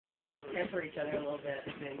hamper each other a little bit,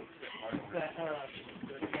 I think. But,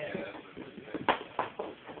 yeah.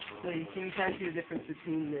 So you can kind of see the difference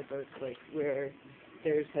between the boats, like, where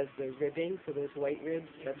theirs has the ribbing, so those white ribs,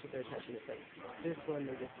 that's what they're attaching the planks. This one,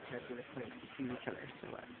 they're just attaching the planks to each other, so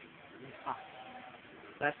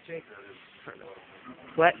left straight, front.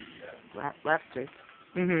 What? Left straight.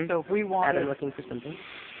 Mm-hmm. So if we want Adam looking for something.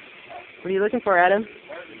 What are you looking for, Adam?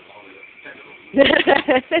 I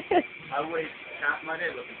wait half my day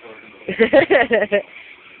looking for it.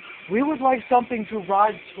 we would like something to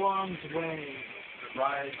ride Swan's way.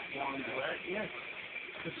 Ride Swan's way? Yes.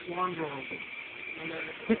 The Swan Grove.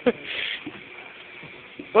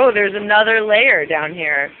 Whoa, there's another layer down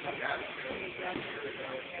here.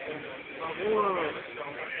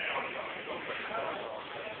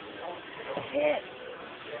 Hit.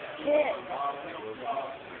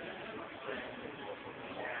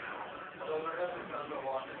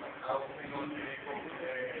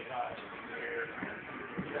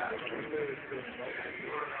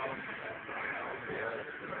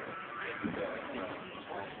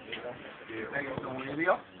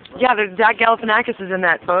 Yeah, there's Zach Galifianakis is in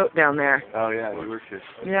that boat down there. Oh yeah, we were kids.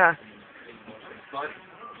 Yeah. You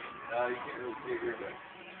can't really see it here, but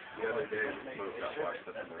the other day the boat got washed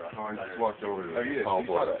up in the rock. Oh, I just walked over to the small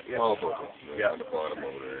boat. Small boat. Yeah, the bottom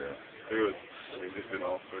over there, yeah. It was, I mean, just been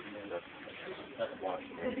all sorts of stuff. That's washed.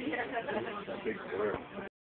 Big blur.